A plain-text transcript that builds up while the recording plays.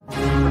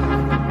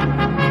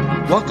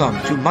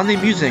Welcome to Monday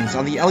Musings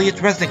on the Elliot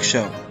Resnick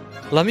Show.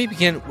 Let me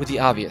begin with the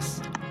obvious.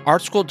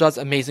 ArtScroll does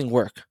amazing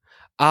work.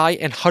 I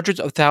and hundreds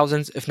of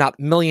thousands, if not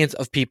millions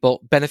of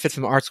people benefit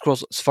from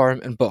ArtScroll's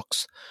sefarim and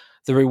books.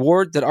 The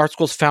reward that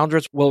ArtScroll's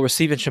founders will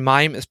receive in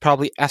Shemayim is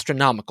probably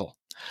astronomical.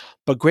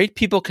 But great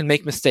people can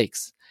make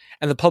mistakes,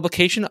 and the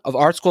publication of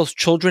ArtScroll's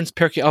children's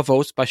Pirkei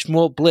Avos by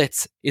Shmuel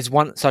Blitz is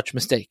one such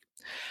mistake.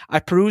 I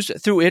perused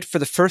through it for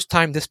the first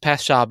time this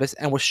past Shabbos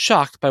and was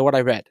shocked by what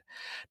I read.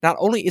 Not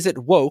only is it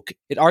woke,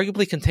 it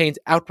arguably contains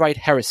outright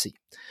heresy.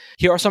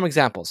 Here are some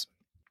examples.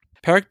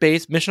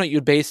 Pirkei Mishnah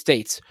Yud Beis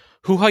states,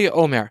 Hu haya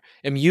omer,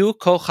 im yu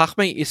kol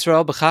chachmei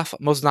Yisrael b'chaf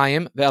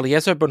moznayim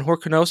ve'Eliezer ben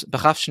Horkonos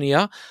b'chaf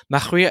shniya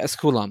machriya es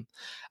kulam.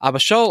 Abba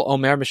Shaul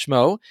omer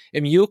mishmo,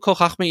 im yu kol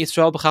chachmei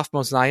Yisrael b'chaf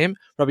moznayim,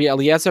 Rabbi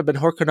Eliezer ben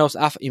Horkonos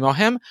af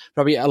imohem,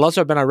 Rabbi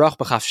Elazar ben Aruch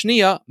b'chaf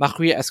shniya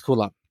machriya es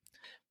kulam.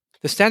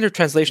 The standard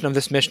translation of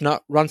this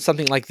Mishnah runs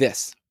something like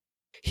this.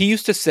 He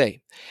used to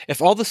say,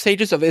 if all the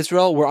sages of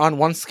Israel were on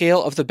one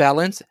scale of the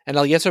balance and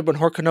Eliezer ben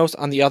Horkonos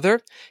on the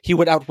other, he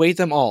would outweigh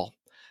them all.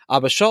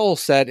 Abba Shaul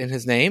said in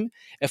his name,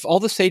 if all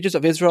the sages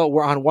of Israel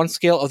were on one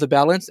scale of the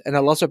balance and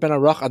Elazar ben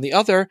Aruch on the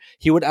other,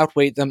 he would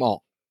outweigh them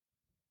all.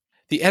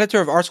 The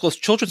editor of ArtScroll's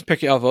children's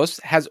Pirkei Avos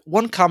has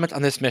one comment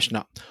on this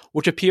Mishnah,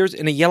 which appears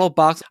in a yellow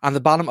box on the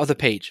bottom of the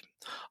page.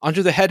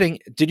 Under the heading,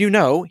 Did you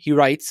know? He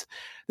writes,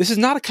 this is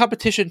not a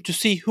competition to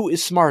see who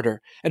is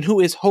smarter and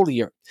who is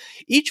holier.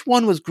 Each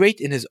one was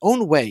great in his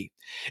own way.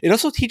 It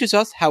also teaches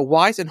us how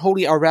wise and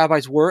holy our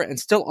rabbis were and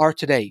still are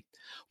today.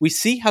 We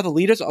see how the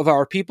leaders of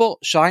our people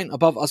shine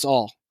above us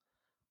all.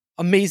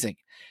 Amazing.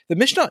 The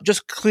Mishnah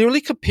just clearly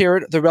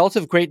compared the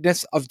relative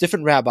greatness of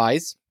different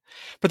rabbis,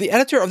 but the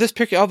editor of this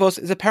Pirkei Avos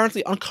is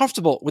apparently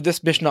uncomfortable with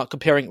this Mishnah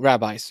comparing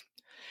rabbis.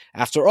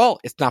 After all,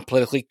 it's not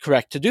politically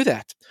correct to do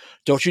that.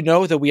 Don't you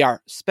know that we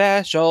are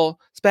special,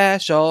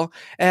 special,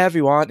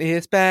 everyone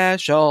is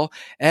special,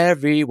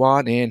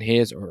 everyone in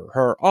his or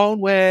her own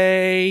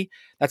way.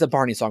 That's a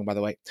Barney song, by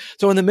the way.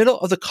 So in the middle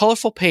of the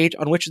colorful page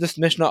on which this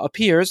Mishnah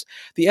appears,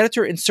 the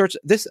editor inserts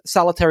this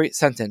solitary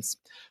sentence.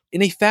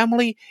 In a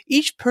family,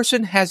 each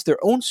person has their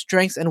own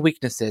strengths and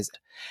weaknesses.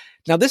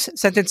 Now, this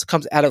sentence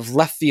comes out of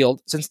left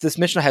field, since this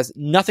Mishnah has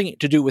nothing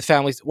to do with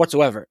families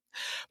whatsoever.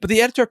 But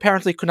the editor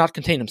apparently could not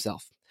contain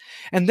himself.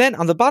 And then,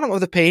 on the bottom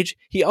of the page,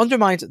 he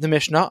undermines the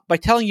Mishnah by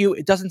telling you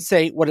it doesn't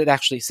say what it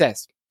actually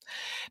says.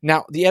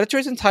 Now, the editor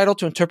is entitled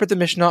to interpret the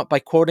Mishnah by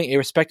quoting a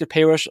respected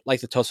Perush like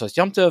the Tosfos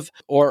Yom Tov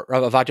or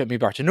Rav Avadia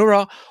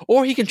Mibartanura,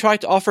 or he can try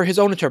to offer his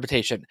own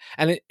interpretation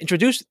and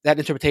introduce that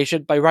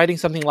interpretation by writing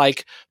something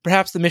like,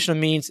 perhaps the Mishnah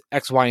means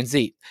X, Y, and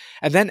Z,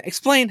 and then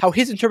explain how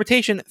his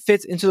interpretation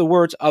fits into the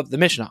words of the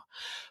Mishnah.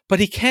 But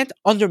he can't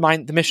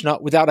undermine the Mishnah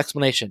without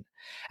explanation.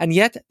 And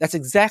yet, that's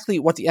exactly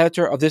what the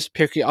editor of this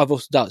Pirkei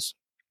Avos does.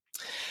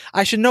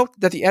 I should note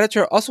that the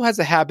editor also has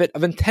a habit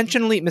of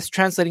intentionally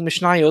mistranslating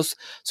mishnayos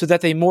so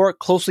that they more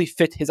closely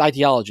fit his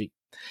ideology.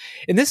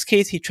 In this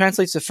case, he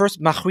translates the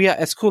first machriya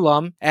es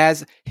kulam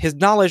as his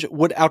knowledge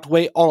would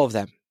outweigh all of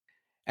them.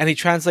 And he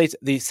translates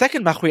the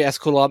second machriya es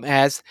kulam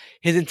as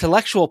his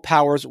intellectual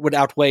powers would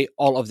outweigh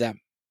all of them.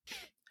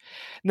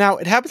 Now,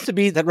 it happens to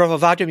be that Rav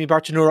Avadia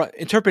Mibartanura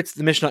interprets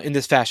the Mishnah in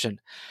this fashion,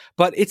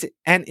 but it's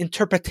an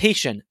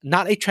interpretation,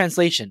 not a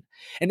translation.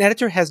 An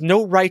editor has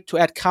no right to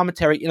add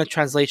commentary in a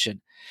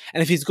translation,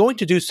 and if he's going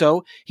to do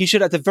so, he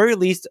should at the very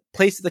least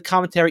place the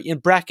commentary in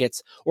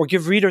brackets or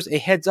give readers a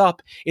heads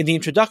up in the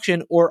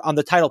introduction or on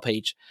the title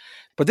page.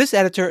 But this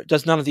editor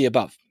does none of the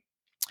above.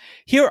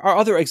 Here are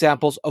other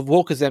examples of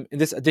wokeism in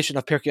this edition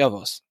of Pirkei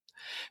Avos.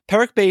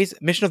 Pirkei's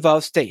Mishnah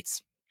Vav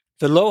states,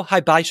 V'lo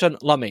haibaishan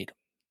lamed.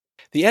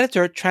 The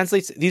editor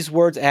translates these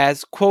words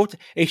as, quote,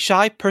 a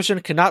shy person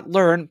cannot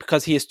learn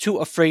because he is too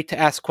afraid to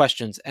ask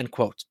questions, end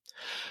quote.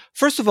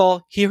 First of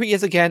all, here he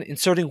is again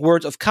inserting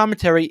words of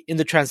commentary in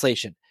the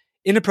translation.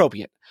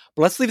 Inappropriate.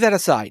 But let's leave that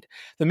aside.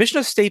 The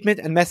Mishnah's statement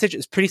and message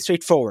is pretty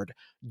straightforward.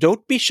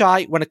 Don't be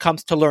shy when it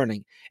comes to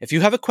learning. If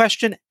you have a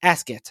question,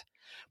 ask it.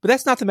 But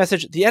that's not the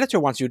message the editor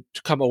wants you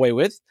to come away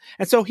with,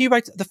 and so he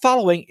writes the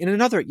following in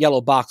another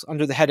yellow box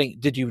under the heading,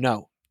 Did you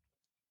know?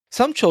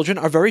 Some children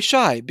are very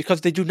shy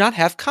because they do not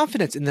have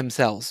confidence in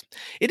themselves.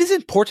 It is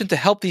important to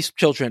help these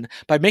children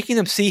by making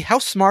them see how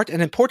smart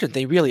and important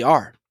they really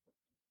are.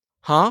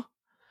 Huh?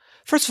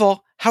 First of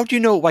all, how do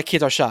you know why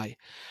kids are shy?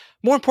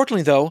 More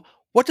importantly, though,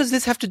 what does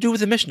this have to do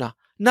with the Mishnah?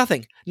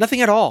 Nothing. Nothing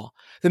at all.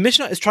 The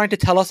Mishnah is trying to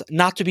tell us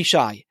not to be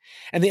shy,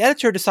 and the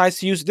editor decides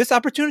to use this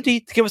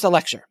opportunity to give us a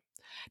lecture.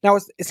 Now,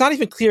 it's not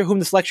even clear whom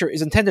this lecture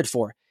is intended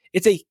for.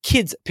 It's a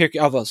kids' Pirkei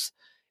Avos.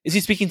 Is he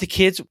speaking to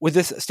kids with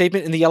this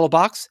statement in the yellow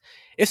box?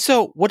 If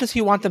so, what does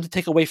he want them to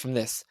take away from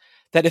this?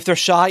 That if they're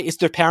shy, it's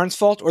their parents'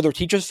 fault or their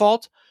teacher's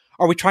fault?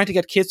 Are we trying to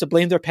get kids to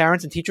blame their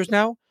parents and teachers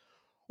now?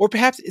 Or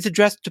perhaps it's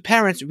addressed to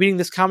parents reading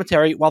this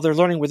commentary while they're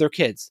learning with their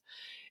kids.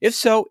 If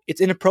so,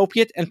 it's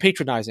inappropriate and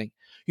patronizing.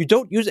 You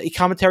don't use a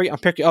commentary on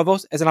Pirkei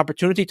Avos as an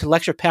opportunity to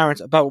lecture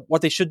parents about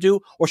what they should do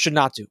or should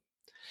not do.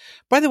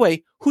 By the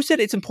way, who said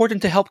it's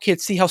important to help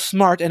kids see how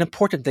smart and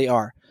important they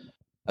are?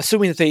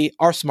 Assuming that they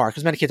are smart,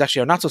 because many kids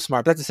actually are not so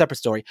smart, but that's a separate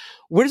story.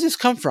 Where does this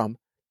come from?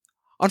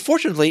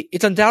 Unfortunately,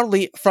 it's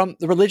undoubtedly from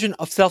the religion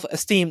of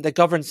self-esteem that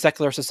governs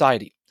secular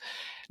society.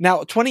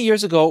 Now, 20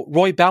 years ago,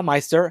 Roy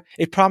Baumeister,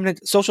 a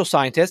prominent social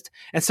scientist,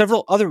 and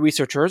several other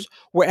researchers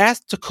were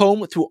asked to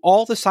comb through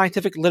all the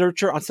scientific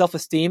literature on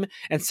self-esteem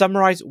and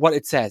summarize what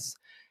it says.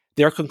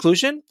 Their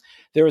conclusion?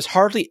 There is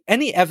hardly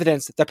any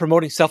evidence that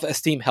promoting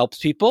self-esteem helps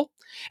people,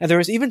 and there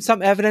is even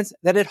some evidence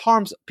that it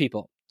harms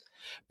people.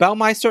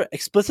 Baumeister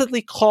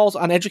explicitly calls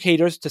on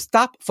educators to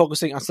stop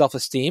focusing on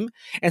self-esteem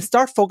and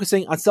start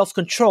focusing on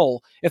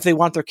self-control if they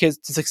want their kids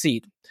to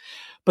succeed.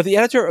 But the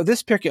editor of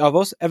this Pirkei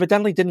Avos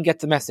evidently didn't get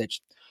the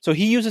message, so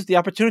he uses the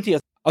opportunity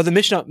of the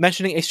Mishnah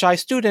mentioning a shy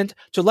student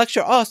to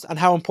lecture us on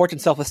how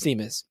important self-esteem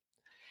is.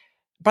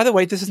 By the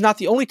way, this is not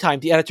the only time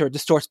the editor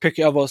distorts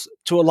Pirkei Avos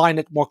to align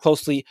it more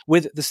closely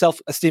with the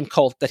self-esteem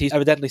cult that he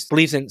evidently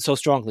believes in so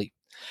strongly.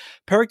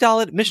 Perek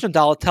Daled, Mishnah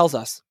Daled tells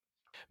us,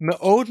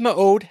 Me'od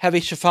me'od have a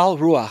shafal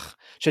ruach,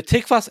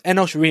 shetikvas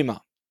enosh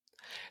rima.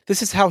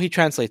 This is how he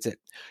translates it.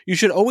 You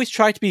should always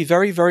try to be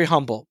very, very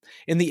humble.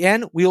 In the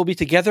end, we will be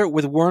together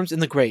with worms in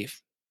the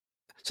grave.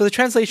 So the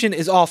translation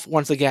is off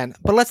once again,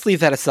 but let's leave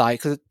that aside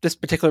because this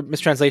particular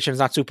mistranslation is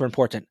not super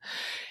important.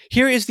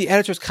 Here is the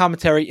editor's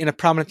commentary in a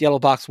prominent yellow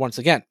box once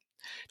again.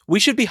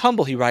 We should be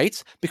humble, he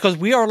writes, because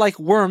we are like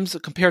worms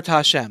compared to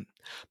Hashem.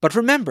 But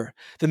remember,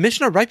 the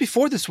Mishnah right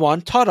before this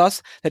one taught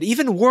us that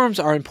even worms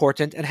are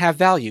important and have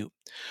value.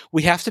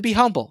 We have to be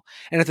humble,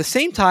 and at the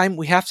same time,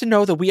 we have to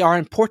know that we are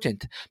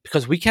important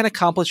because we can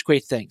accomplish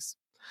great things.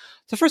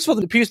 So first of all,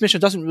 the previous Mishnah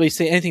doesn't really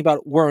say anything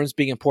about worms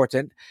being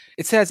important.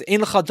 It says, Ein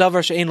lecha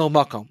davar she'ein lo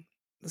makom.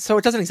 So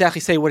it doesn't exactly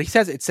say what he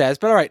says it says,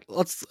 but all right,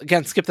 let's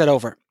again skip that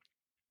over.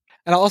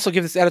 And I'll also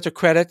give this editor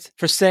credit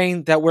for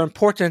saying that we're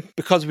important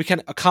because we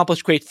can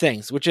accomplish great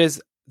things, which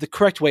is the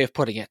correct way of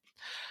putting it.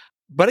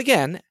 But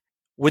again,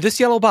 with this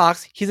yellow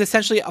box, he's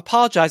essentially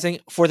apologizing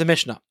for the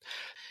Mishnah.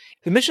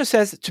 The Mishnah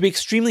says to be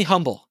extremely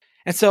humble.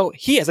 And so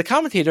he, as a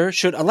commentator,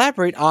 should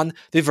elaborate on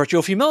the virtue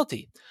of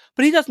humility.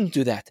 But he doesn't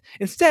do that.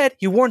 Instead,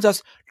 he warns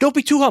us, don't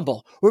be too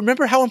humble.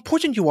 Remember how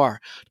important you are.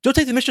 Don't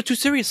take the Mishnah too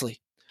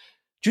seriously.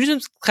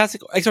 Judaism's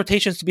classic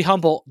exhortations to be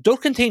humble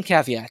don't contain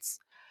caveats.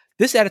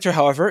 This editor,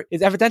 however,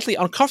 is evidently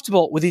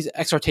uncomfortable with these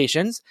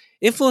exhortations,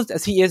 influenced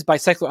as he is by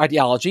secular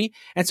ideology,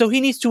 and so he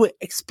needs to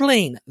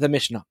explain the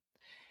Mishnah.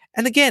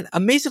 And again,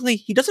 amazingly,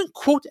 he doesn't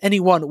quote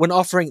anyone when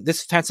offering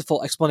this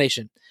fanciful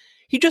explanation.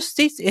 He just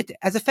states it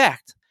as a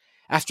fact.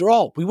 After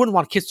all, we wouldn't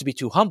want kids to be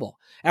too humble.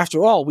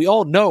 After all, we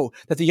all know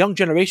that the young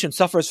generation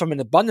suffers from an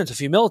abundance of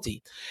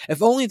humility.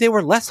 If only they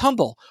were less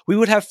humble, we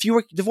would have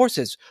fewer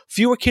divorces,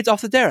 fewer kids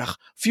off the derech,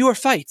 fewer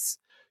fights.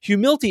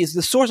 Humility is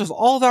the source of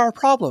all of our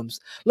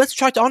problems. Let's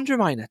try to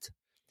undermine it.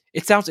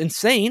 It sounds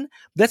insane,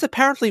 but that's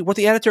apparently what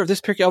the editor of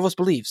this Pirkei Avos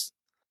believes.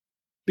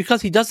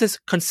 Because he does this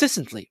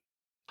consistently.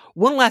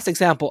 One last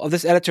example of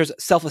this editor's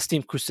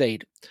self-esteem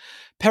crusade.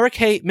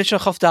 Pirkei Mishnah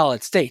Chaf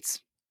Daled states,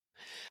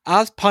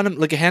 Az panim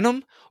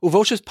legehenom,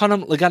 uvoshes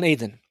panim legan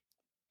Eden.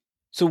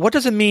 So what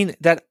does it mean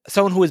that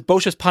someone who is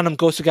boshes panim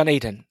goes to Gan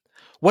Eden?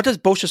 What does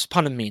boshes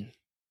panim mean?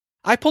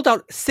 I pulled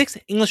out 6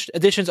 English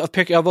editions of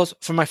Pirkei Avos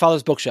from my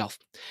father's bookshelf.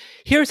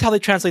 Here's how they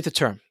translate the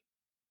term.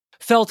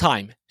 Fell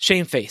time,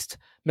 shamefaced.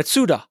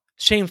 Metsuda,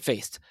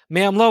 shamefaced.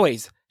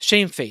 Me'amloes,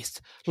 shamefaced.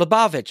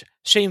 Lubavitch,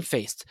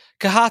 shamefaced.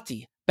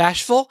 Kahati,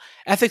 bashful.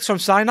 Ethics from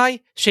Sinai,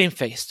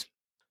 shamefaced.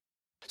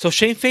 So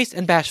shamefaced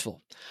and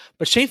bashful.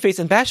 But shamefaced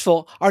and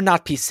bashful are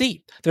not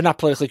PC. They're not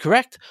politically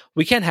correct.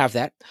 We can't have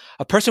that.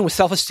 A person with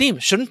self-esteem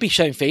shouldn't be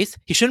shamefaced.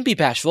 He shouldn't be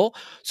bashful.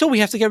 So we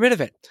have to get rid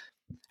of it.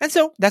 And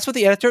so that's what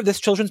the editor of this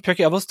children's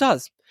Pirkei Avos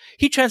does.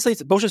 He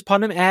translates boshes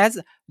panim as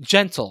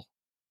gentle.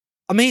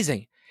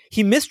 Amazing.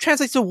 He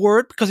mistranslates the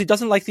word because he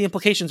doesn't like the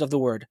implications of the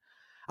word.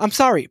 I'm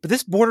sorry, but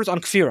this borders on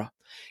Kefirah.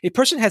 A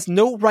person has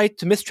no right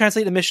to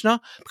mistranslate a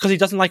mishnah because he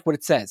doesn't like what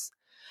it says.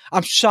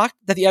 I'm shocked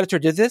that the editor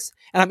did this,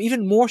 and I'm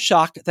even more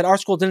shocked that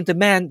ArtScroll didn't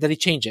demand that he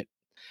change it.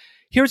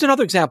 Here's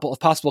another example of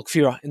possible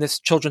Kefirah in this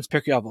children's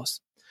Pirkei Avos.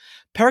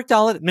 Perek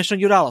Daled Mishnah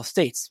Yud Aleph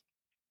states,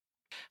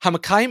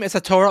 Hamakayim es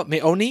haTorah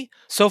me'oni,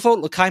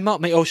 sofo l'kaima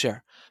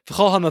me'osher.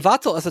 V'chol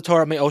hamavatel es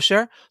haTorah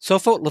me'osher,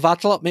 sofo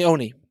levatela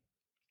me'oni.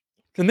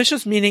 The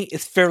Mishnah's meaning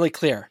is fairly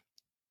clear.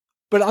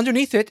 But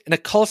underneath it, in a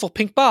colorful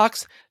pink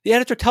box, the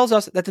editor tells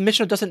us that the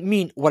Mishnah doesn't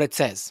mean what it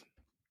says.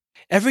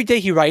 Every day,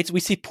 he writes, we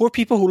see poor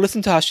people who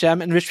listen to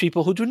Hashem and rich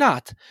people who do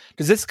not.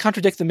 Does this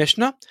contradict the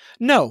Mishnah?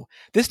 No.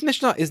 This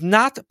Mishnah is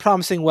not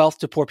promising wealth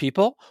to poor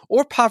people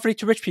or poverty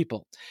to rich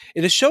people.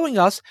 It is showing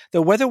us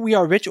that whether we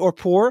are rich or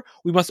poor,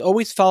 we must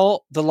always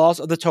follow the laws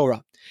of the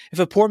Torah. If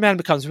a poor man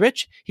becomes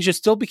rich, he should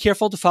still be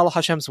careful to follow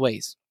Hashem's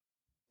ways.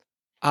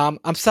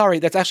 I'm sorry,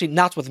 that's actually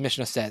not what the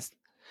Mishnah says.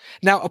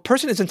 Now, a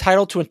person is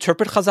entitled to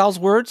interpret Chazal's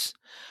words,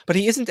 but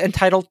he isn't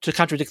entitled to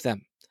contradict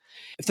them.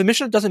 If the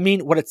Mishnah doesn't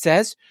mean what it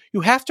says,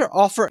 you have to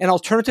offer an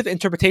alternative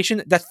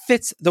interpretation that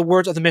fits the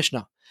words of the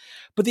Mishnah.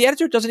 But the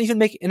editor doesn't even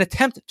make an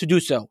attempt to do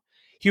so.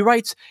 He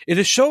writes, it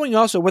is showing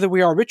us that whether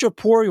we are rich or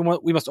poor,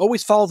 we must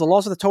always follow the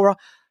laws of the Torah.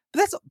 But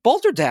that's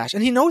balderdash,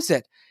 and he knows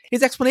it.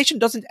 His explanation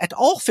doesn't at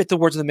all fit the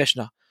words of the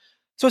Mishnah.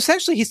 So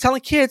essentially, he's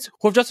telling kids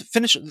who have just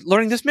finished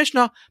learning this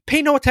mishnah,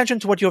 pay no attention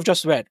to what you have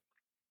just read.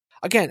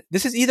 Again,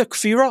 this is either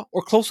Kefirah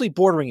or closely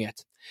bordering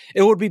it.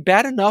 It would be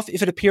bad enough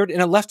if it appeared in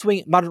a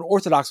left-wing modern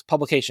Orthodox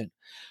publication,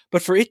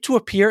 but for it to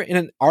appear in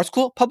an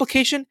ArtScroll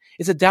publication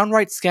is a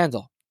downright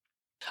scandal.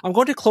 I'm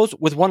going to close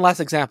with one last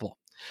example.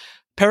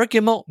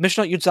 Pirkei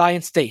Mishnah Yud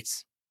Zayin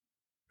states,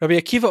 Rabbi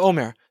Akiva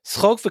Omer,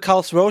 Schog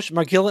v'kalas rosh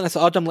margilin es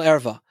adam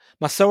le'erva,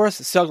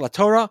 masoras siag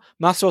laTorah,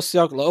 masoros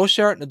siag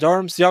laOsher,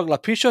 nadarim siag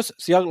laPrishos,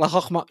 siag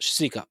laChachma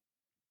shesika.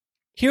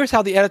 Here's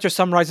how the editor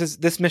summarizes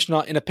this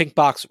mishnah in a pink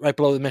box right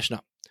below the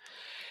mishnah.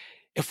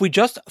 If we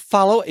just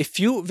follow a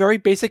few very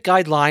basic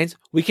guidelines,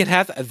 we can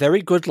have a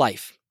very good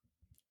life.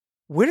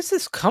 Where does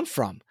this come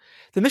from?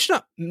 The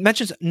Mishnah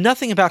mentions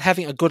nothing about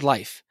having a good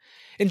life.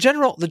 In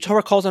general, the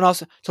Torah calls on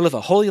us to live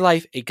a holy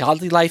life, a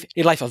godly life,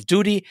 a life of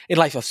duty, a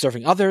life of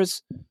serving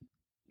others.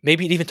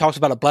 Maybe it even talks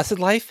about a blessed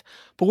life.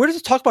 But where does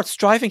it talk about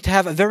striving to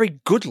have a very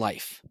good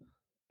life?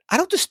 I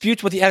don't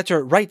dispute what the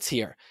editor writes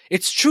here.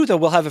 It's true that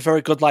we'll have a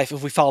very good life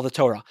if we follow the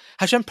Torah.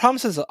 Hashem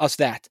promises us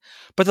that.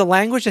 But the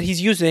language that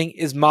he's using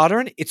is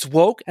modern, it's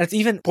woke, and it's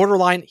even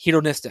borderline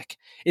hedonistic.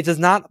 It does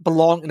not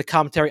belong in the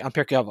commentary on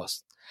Pirkei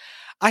Avos.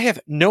 I have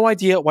no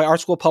idea why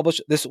ArtScroll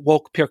published this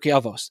woke Pirkei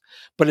Avos,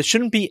 but it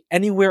shouldn't be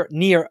anywhere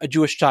near a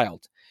Jewish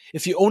child.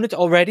 If you own it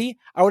already,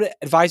 I would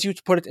advise you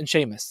to put it in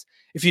Shemus.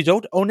 If you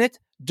don't own it,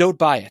 don't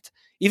buy it.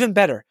 Even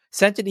better,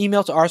 send an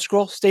email to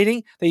ArtScroll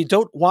stating that you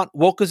don't want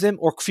wokeism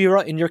or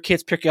Kefirah in your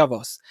kid's Pirkei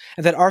Avos,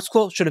 and that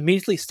ArtScroll should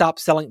immediately stop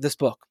selling this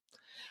book.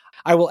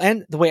 I will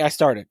end the way I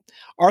started.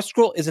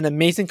 ArtScroll is an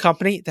amazing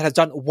company that has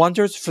done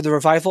wonders for the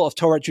revival of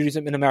Torah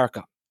Judaism in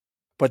America.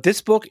 But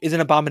this book is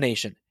an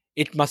abomination.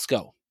 It must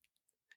go.